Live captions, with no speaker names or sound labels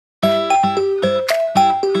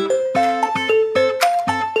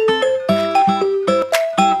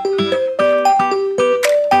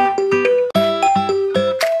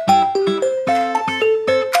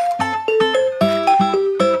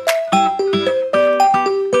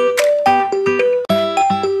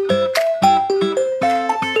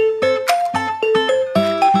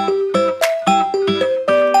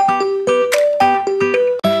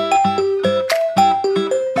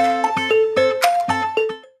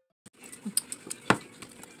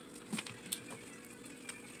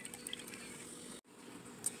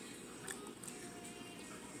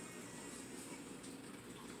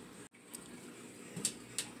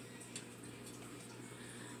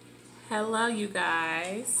Hello, you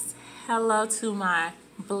guys. Hello to my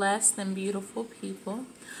blessed and beautiful people.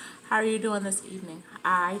 How are you doing this evening?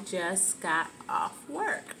 I just got off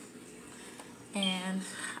work and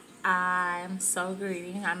I'm so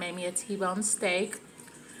greedy. I made me a T-bone steak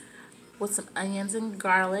with some onions and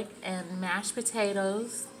garlic and mashed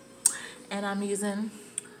potatoes. And I'm using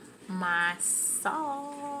my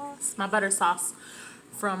sauce, my butter sauce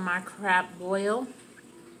from my crab boil,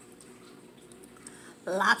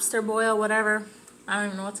 lobster boil, whatever. I don't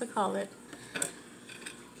even know what to call it.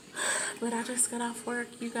 But I just got off work,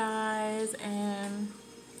 you guys, and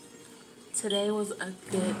today was a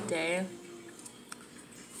good day.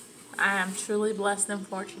 I am truly blessed and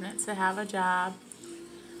fortunate to have a job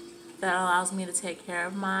that allows me to take care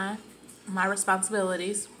of my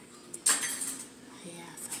responsibilities.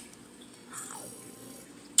 Yes.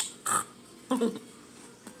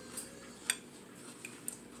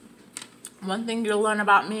 One thing you'll learn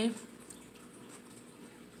about me,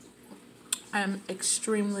 I am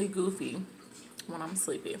extremely goofy when I'm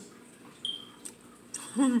sleepy.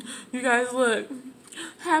 You guys look,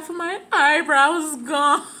 half of my eyebrows is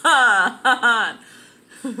gone.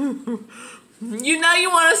 You know you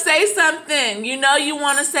want to say something. You know you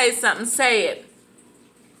want to say something. Say it.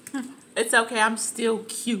 It's okay. I'm still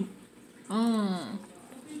cute.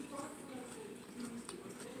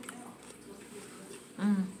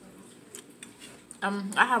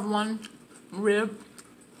 I have one rib.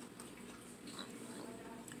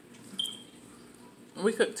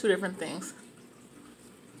 We cooked two different things.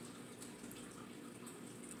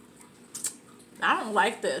 I don't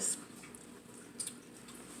like this.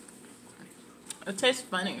 It tastes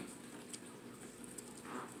funny.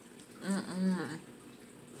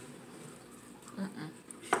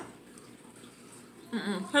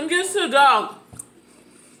 Come get us to the dog.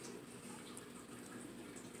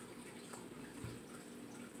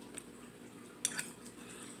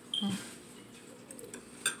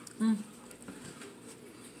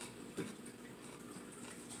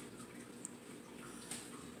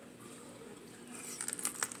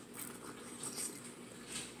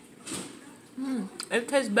 It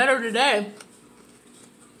tastes better today.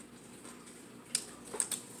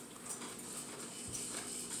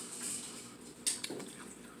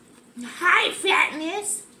 Hi,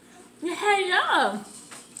 fatness. Hello.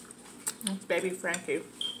 It's baby Frankie.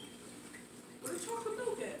 Where's chocolate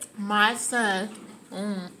milk at? My son.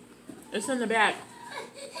 It's in the back.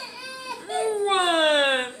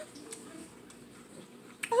 What?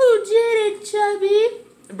 Who did it,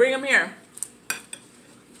 Chubby? Bring him here.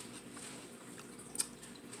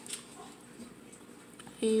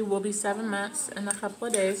 He will be 7 months in a couple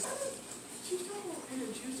of days. She's got one in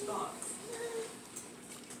a juice box.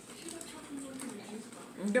 She's got chocolate milk in a juice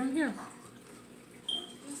box. Give him here.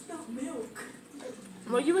 It's not milk.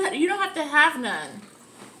 Well, you don't have to have none.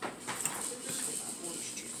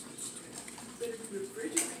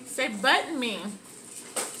 Say button me.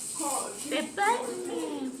 Say button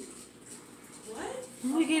me. What?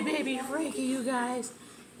 Look at baby Frankie, you guys.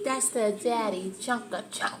 That's the daddy. Chunka,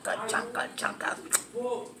 chunka, chunka, chunka.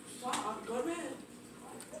 Whoa, stop. Go to bed.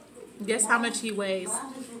 Guess how much he weighs?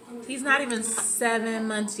 He's not even 7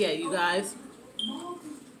 months yet, you guys.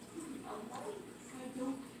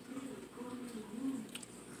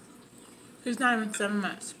 He's not even 7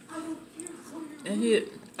 months. And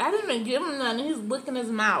I didn't even give him none. He's licking his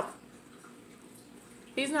mouth.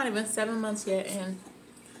 He's not even 7 months yet, and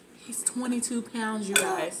he's 22 pounds, you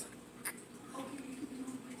guys.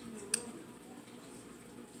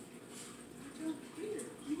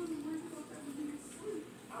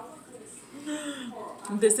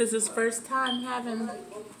 This is his first time having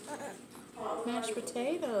mashed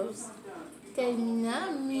potatoes. They're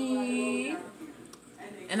yummy.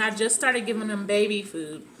 And I just started giving him baby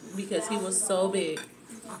food because he was so big.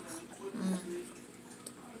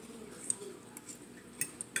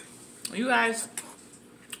 You guys,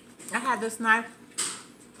 I had this knife.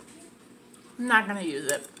 I'm not going to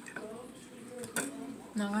use it.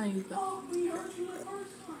 Not going to use it.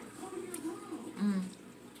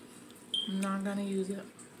 I'm not going to use it.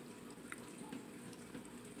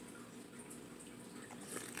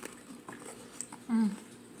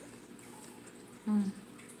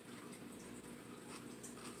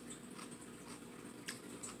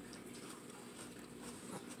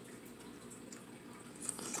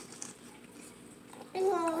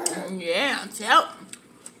 Yeah, tell.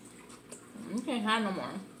 You can't have no more.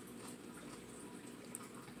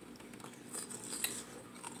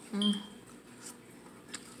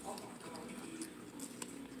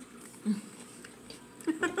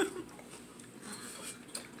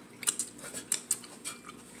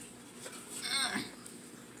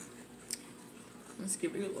 Let's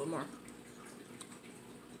give you a little more.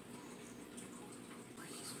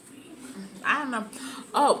 I don't know.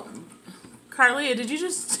 Oh, Carlia, did you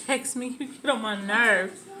just text me? You get on my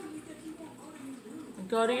nerves.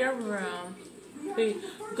 Go to your room.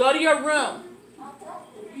 Go to your room.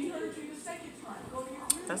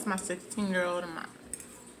 That's my 16-year-old and my...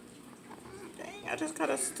 Dang, I just got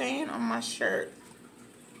a stain on my shirt.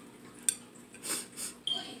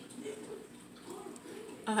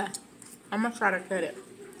 Okay, I'm gonna try to cut it.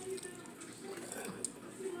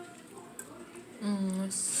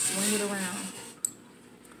 Let's swing it around.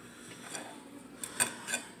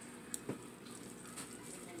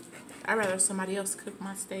 I'd rather somebody else cook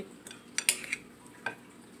my steak,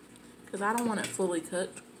 because I don't want it fully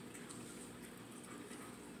cooked.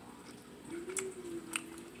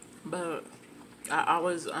 But I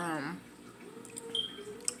always,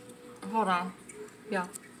 hold on. Yeah.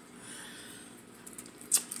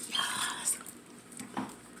 Yes.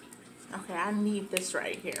 Okay, I need this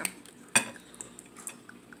right here.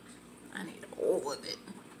 I need all of it.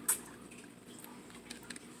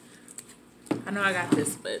 I know I got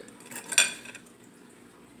this, but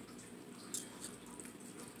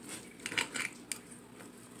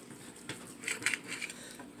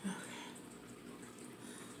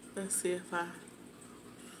let's see if I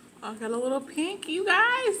got a little pink, you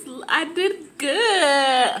guys. I did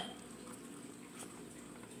good.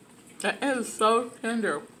 That is so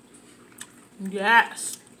tender.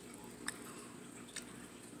 Yes.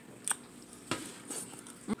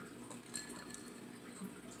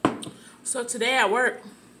 So today at work,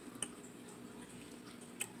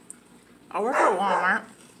 I work at Walmart,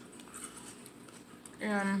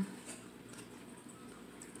 and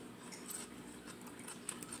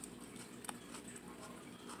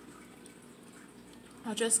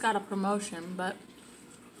I just got a promotion, but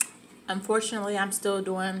unfortunately I'm still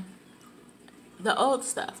doing the old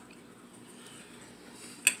stuff.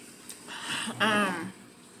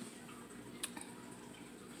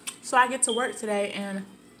 So I get to work today, and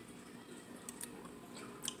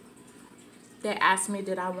they asked me,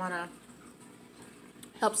 did I want to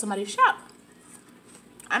help somebody shop?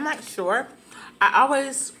 I'm not sure. I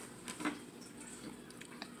always,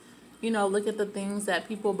 look at the things that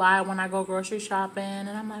people buy when I go grocery shopping,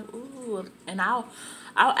 and I'm like, ooh, and I'll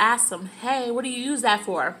ask them, hey, what do you use that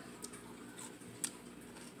for?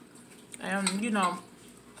 And,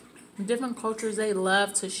 different cultures, they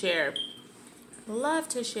love to share. Love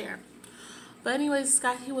to share. But anyways,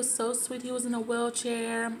 Scott, he was so sweet. He was in a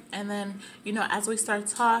wheelchair. And then, as we started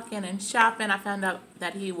talking and shopping, I found out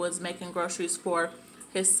that he was making groceries for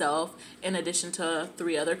himself in addition to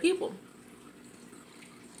 3 other people.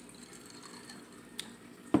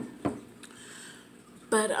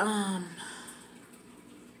 But,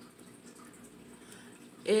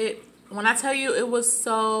 when I tell you it was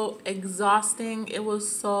so exhausting, it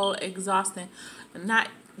was so exhausting.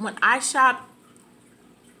 When I shop,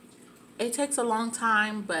 it takes a long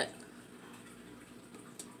time, but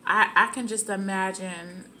I can just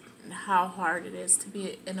imagine how hard it is to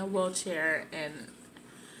be in a wheelchair and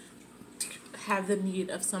have the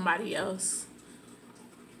need of somebody else.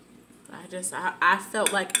 I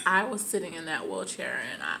felt like I was sitting in that wheelchair,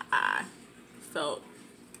 and I felt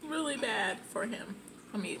really bad for him.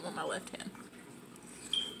 I'm eating with my left hand.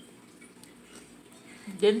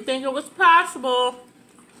 Didn't think it was possible.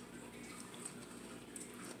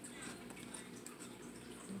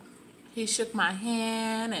 He shook my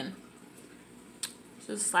hand, and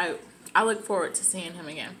just like, I look forward to seeing him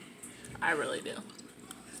again. I really do.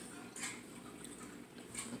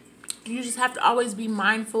 You just have to always be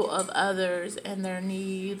mindful of others and their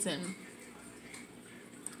needs and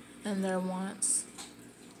their wants.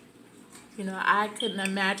 I couldn't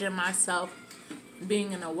imagine myself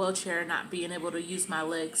being in a wheelchair, not being able to use my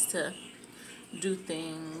legs to do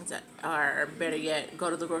things, or better yet, go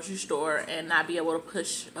to the grocery store and not be able to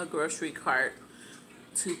push a grocery cart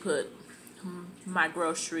to put my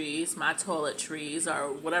groceries, my toiletries,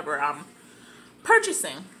 or whatever I'm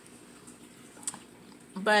purchasing.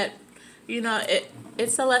 But,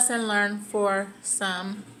 it's a lesson learned for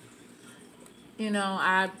some.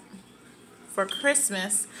 For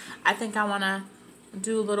Christmas, I think I want to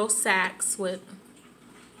do little sacks with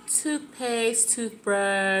toothpaste,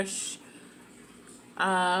 toothbrush,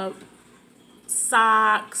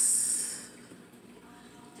 socks,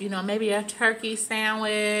 maybe a turkey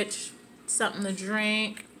sandwich, something to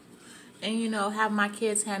drink, and, have my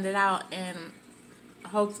kids hand it out, and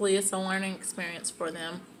hopefully it's a learning experience for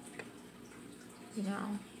them.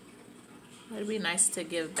 It'd be nice to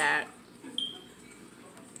give back.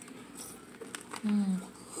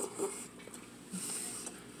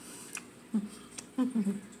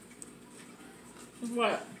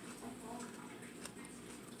 What?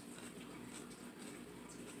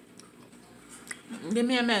 Give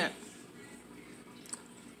me a minute.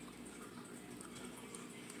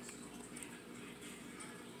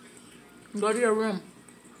 Go to your room.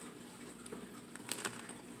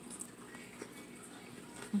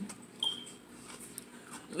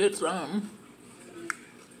 It's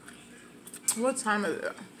what time is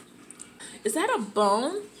it? Is that a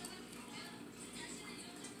bone?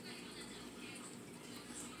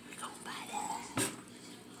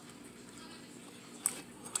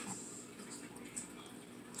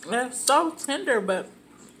 It's so tender, but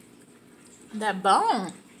that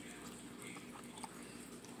bone.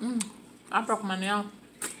 I broke my nail.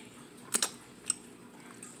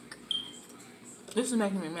 This is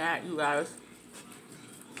making me mad, you guys.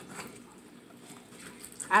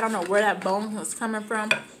 I don't know where that bone is coming from.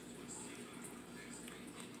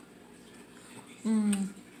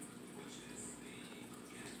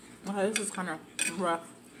 Okay, this is kind of rough.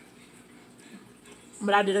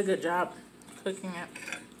 But I did a good job cooking it.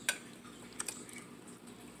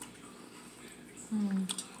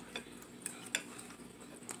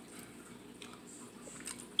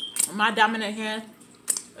 My dominant hand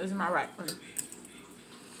is my right one.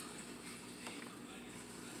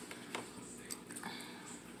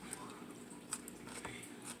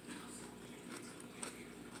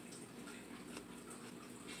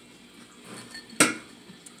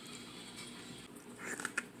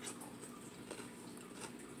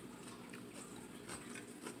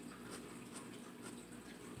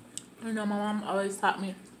 You know, my mom always taught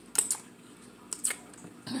me,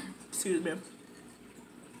 excuse me,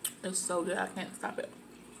 it's so good, I can't stop it.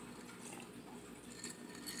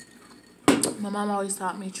 My mom always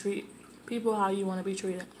taught me, treat people how you want to be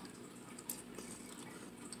treated.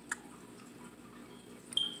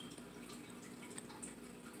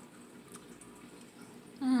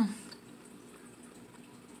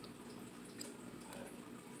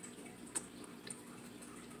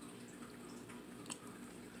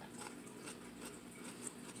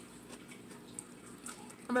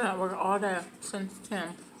 I've been at work all day since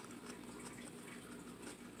 10.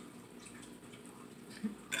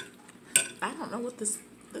 I don't know what this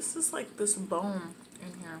is, like this bone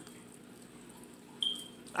in here.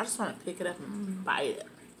 I just want to pick it up and bite it.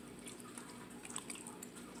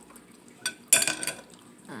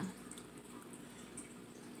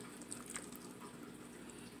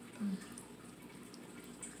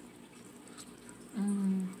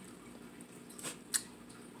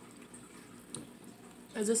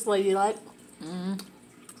 Is this ladylike?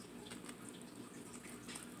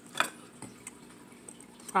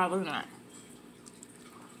 Probably not.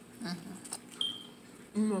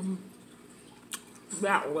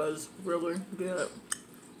 That was really good.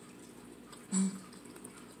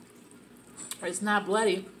 It's not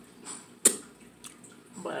bloody,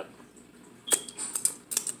 but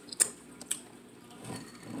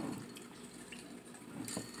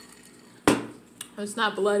it's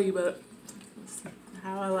not bloody, but it's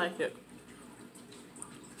how I like it.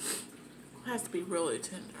 It has to be really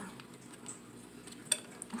tender.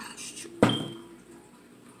 Oh, shoot.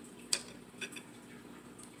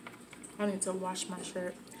 I need to wash my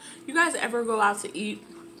shirt. You guys ever go out to eat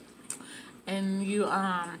and you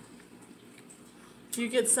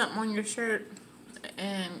get something on your shirt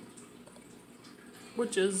and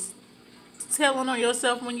which is telling on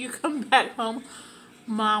yourself when you come back home?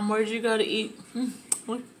 Mom, where'd you go to eat?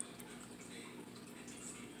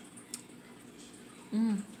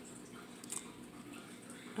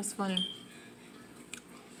 That's funny.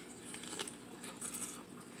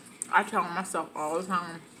 I tell myself all the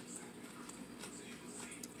time,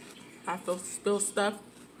 I feel spill stuff.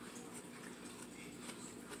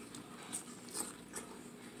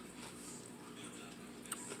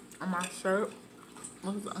 On my shirt.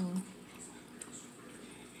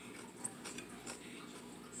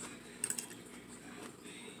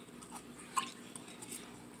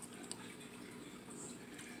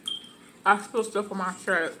 I spill stuff on my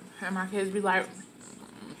shirt, and my kids be like,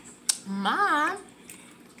 Mom,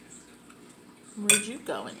 where'd you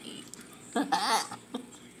go and eat?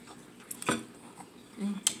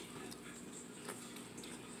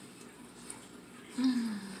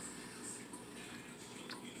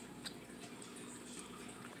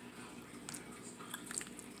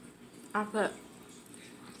 I put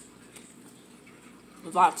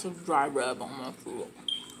lots of dry rub on my food.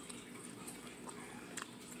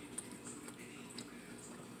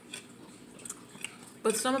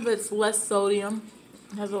 But some of it's less sodium.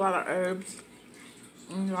 It has a lot of herbs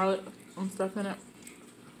and garlic and stuff in it.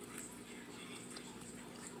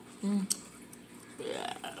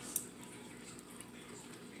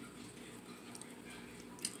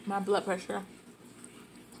 My blood pressure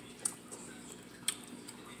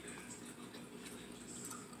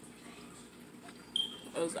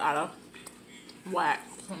is out of whack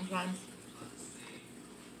sometimes.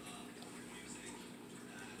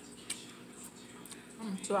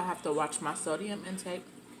 So I have to watch my sodium intake.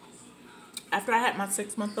 After I had my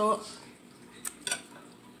 6-month-old,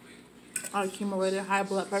 I accumulated high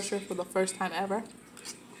blood pressure for the first time ever.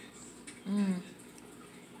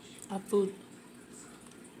 Of food.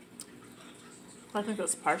 I think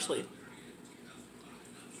it's partially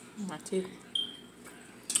my teeth.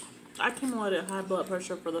 I accumulated high blood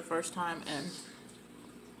pressure for the first time, and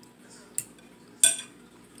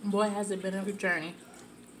boy, has it been a journey.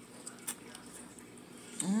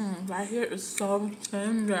 Right here is so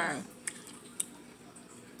tender.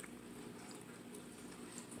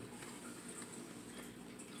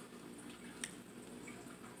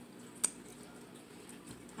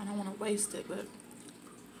 I don't want to waste it, but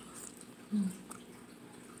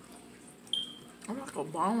I'm like a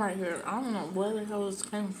bone right here. I don't know where the hell this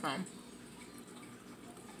came from.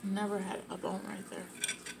 Never had a bone right there.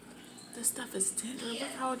 This stuff is tender.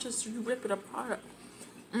 Look how it just, you rip it apart.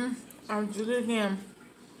 I did it again.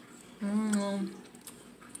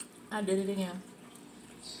 I did it again.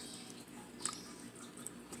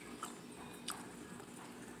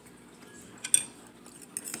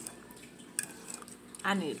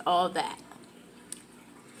 I need all that.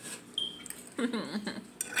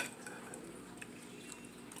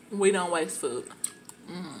 We don't waste food.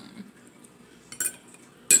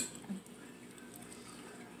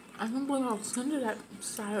 I can't believe how tender that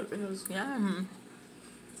side is. Yum.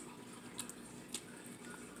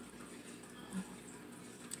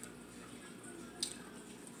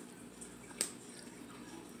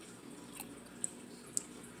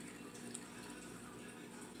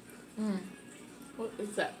 What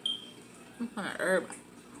is that? Some kind of herb.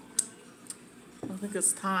 I think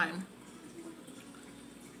it's thyme.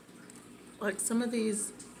 Like some of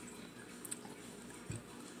these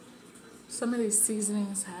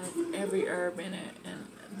seasonings have every herb in it, and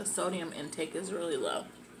the sodium intake is really low.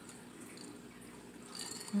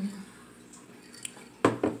 Why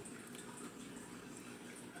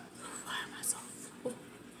am I so full?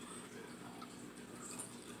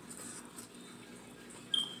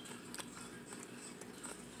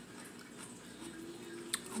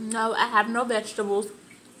 No, I have no vegetables.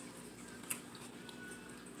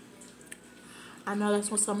 I know that's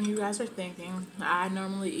what some of you guys are thinking. I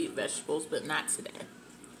normally eat vegetables, but not today.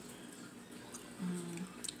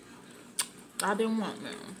 I didn't want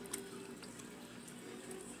them.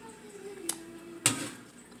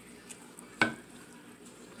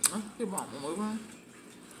 Let's keep on moving.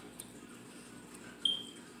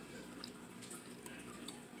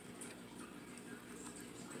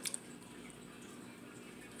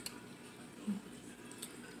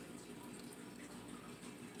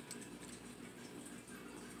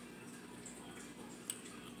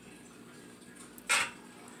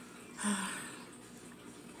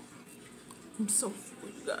 I'm so full,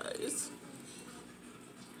 you guys.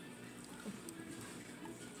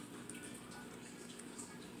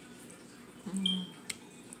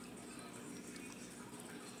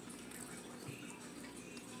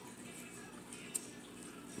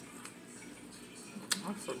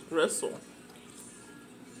 That's a gristle.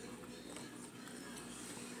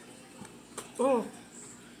 Oh.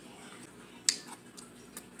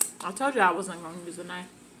 I told you I wasn't going to use a knife.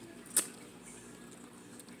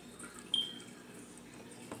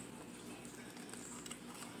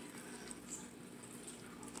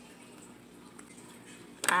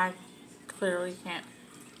 I clearly can't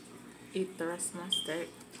eat the rest of my steak.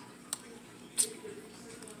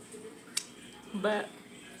 But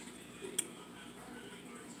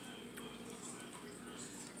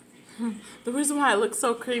the reason why it looks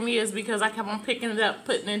so creamy is because I kept on picking it up,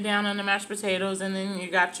 putting it down on the mashed potatoes, and then you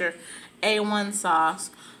got your A1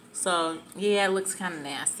 sauce. So, yeah, it looks kind of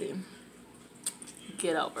nasty.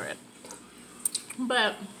 Get over it.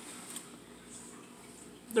 But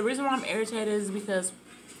the reason why I'm irritated is because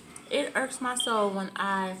it irks my soul when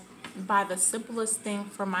I buy the simplest thing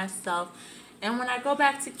for myself, and when I go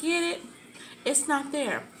back to get it, it's not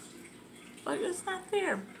there. Like, it's not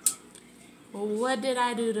there. What did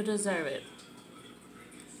I do to deserve it?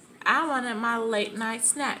 I wanted my late night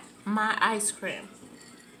snack, my ice cream.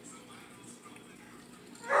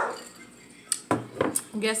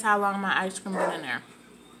 Guess how long my ice cream been in there?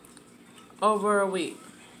 Over a week.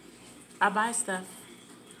 I buy stuff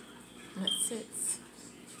and it sits.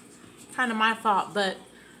 Kind of my fault, but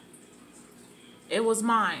it was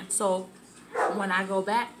mine. So when I go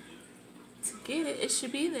back to get it, it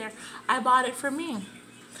should be there. I bought it for me.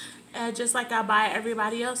 Just like I buy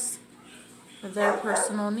everybody else their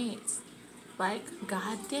personal needs. Like,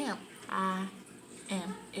 goddamn, I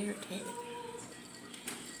am irritated.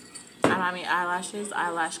 I mean, eyelashes,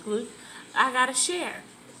 eyelash glue. I gotta share.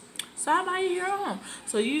 So I buy you your own.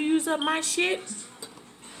 So you use up my shit,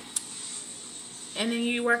 and then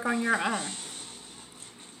you work on your own.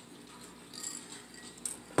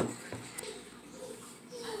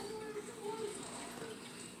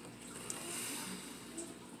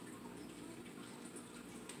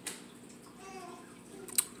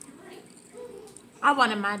 I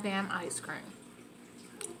wanted my damn ice cream.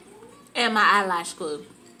 And my eyelash glue.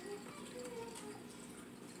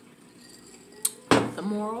 The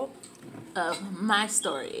moral of my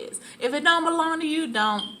story is, if it don't belong to you,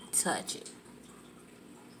 don't touch it.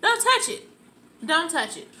 Don't touch it. Don't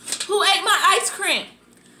touch it. Who ate my ice cream?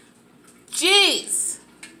 Jeez.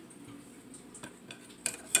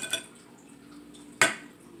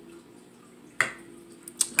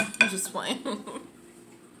 I'm just playing.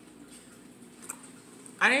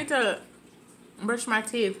 I need to brush my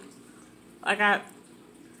teeth.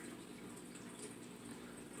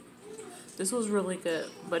 This was really good,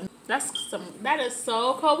 but that is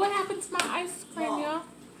so cold. What happened to my ice cream, y'all?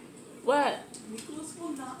 What? Nicholas will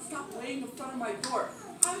not stop laying in front of my door.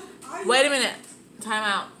 Wait a minute. Time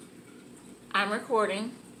out. I'm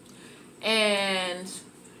recording, and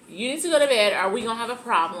you need to go to bed, or we gonna have a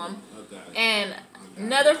problem. Okay. And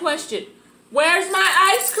another question: where's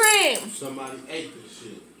my ice cream? Somebody ate this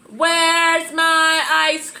shit. Where's my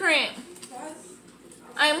ice cream?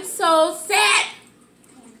 I'm so sad.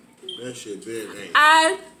 That shit big, ain't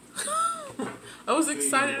I was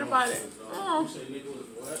excited about it. Oh. You say Nicholas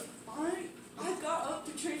what? I got up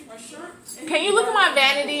to change my shirt. Can you look at my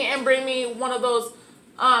vanity and bring me one of those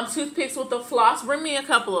toothpicks with the floss? Bring me a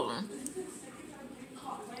couple of them.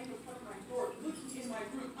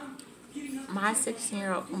 My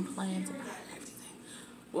 16-year-old complains about everything.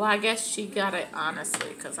 Well, I guess she got it honestly,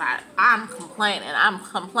 because I'm complaining. I'm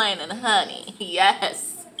complaining, honey.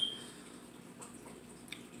 Yes.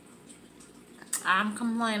 I'm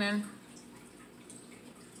complaining.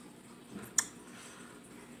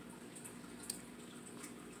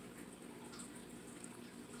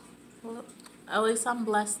 Well, at least I'm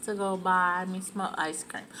blessed to go buy me some ice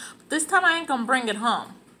cream. But this time I ain't gonna bring it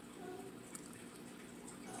home.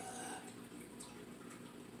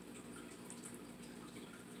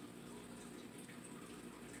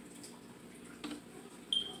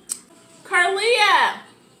 Carlia!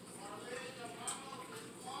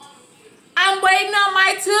 I'm waiting on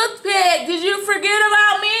my toothpick. Did you forget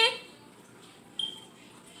about me?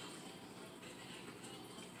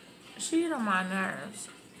 She get on my nerves.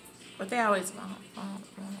 But they always go.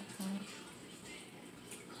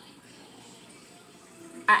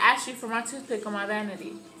 I asked you for my toothpick on my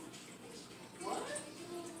vanity.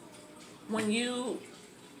 When you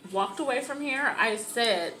walked away from here, I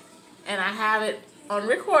said, and I have it on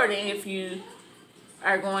recording if you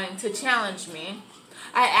are going to challenge me,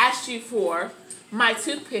 I asked you for my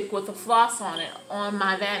toothpick with the floss on it on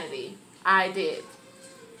my vanity. I did.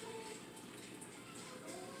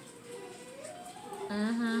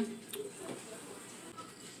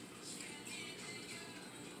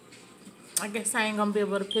 I guess I ain't gonna be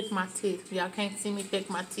able to pick my teeth. Y'all can't see me pick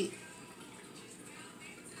my teeth.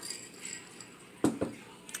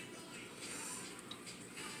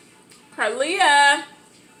 Carlia,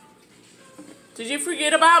 did you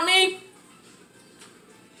forget about me?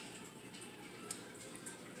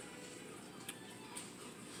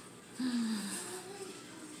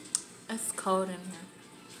 It's cold in here.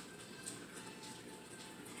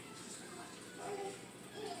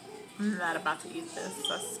 I'm not about to eat this,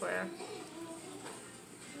 I swear.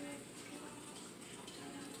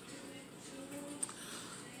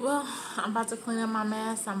 Well, I'm about to clean up my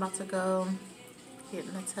mess. I'm about to go get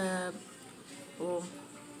in the tub. Well,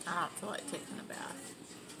 I don't feel like taking a bath,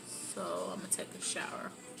 so I'm gonna take a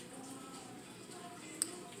shower.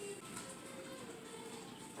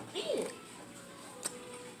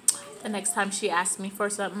 The next time she asks me for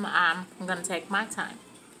something, I'm gonna take my time.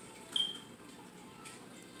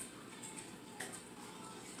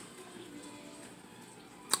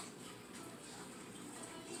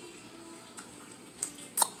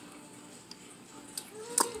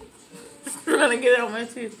 I'm gonna get it on my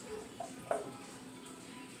tooth.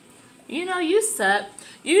 You know, you suck.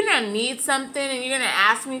 You're gonna need something and you're gonna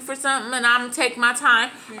ask me for something and I'm gonna take my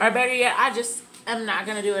time. Or better yet, I just am not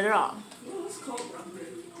gonna do it at all. Well, it's cold around here.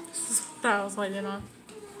 This is what I was waiting on.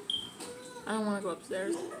 I don't wanna go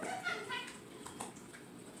upstairs.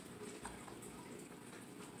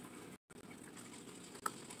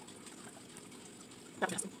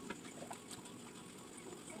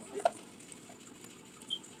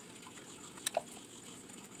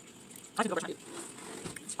 I should go brush my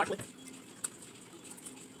teeth. It's partially.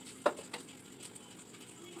 I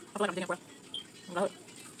feel like I'm digging for it. I'm gonna go.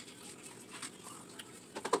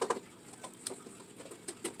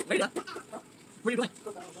 What are you doing? What are you doing?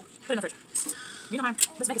 Put it in the fridge. You know how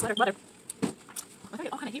this makes sweater butter. I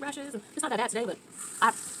get all kind of heat rashes. It's not that bad today, but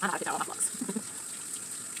I know how to pick out all my flux.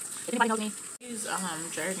 If anybody knows me, these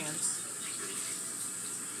jergens.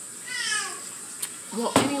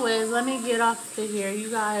 Well, anyways, let me get off to here. You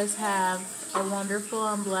guys have a wonderful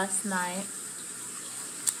and blessed night.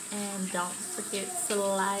 And don't forget to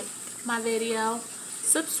like my video,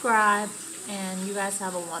 subscribe, and you guys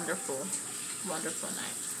have a wonderful, wonderful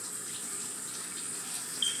night.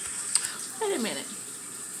 Wait a minute.